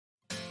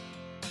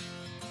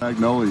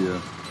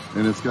magnolia,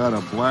 and it's got a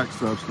black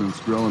substance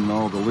growing in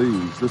all the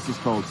leaves. This is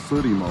called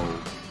sooty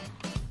mold.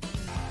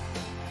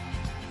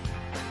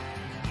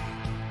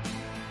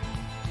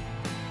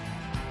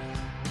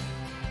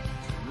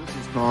 This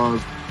is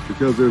caused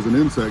because there's an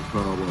insect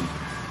problem.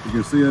 You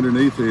can see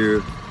underneath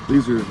here,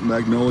 these are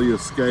magnolia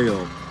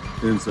scale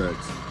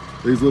insects.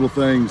 These little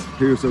things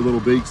pierce their little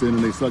beaks in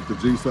and they suck the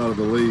juice out of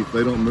the leaf.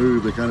 They don't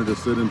move, they kind of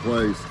just sit in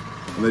place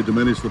and they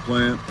diminish the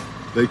plant.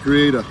 They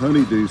create a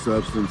honeydew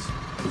substance.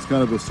 It's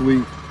kind of a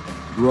sweet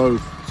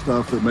growth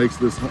stuff that makes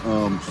this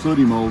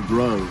sooty mold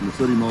grow. And the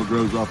sooty mold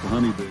grows off the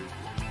honeydew.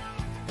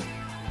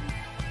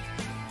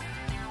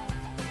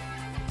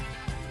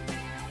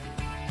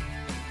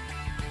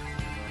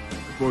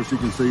 Of course, you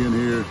can see in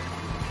here,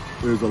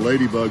 there's a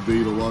ladybug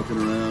beetle walking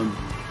around.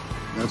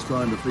 That's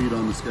trying to feed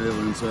on the scale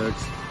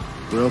insects.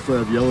 We also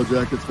have yellow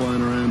jackets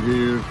flying around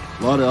here.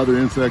 A lot of other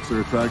insects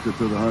are attracted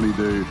to the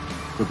honeydew,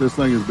 but this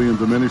thing is being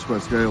diminished by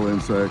scale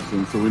insects,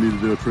 and so we need to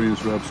do a tree and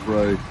shrub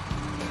spray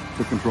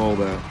to control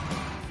that.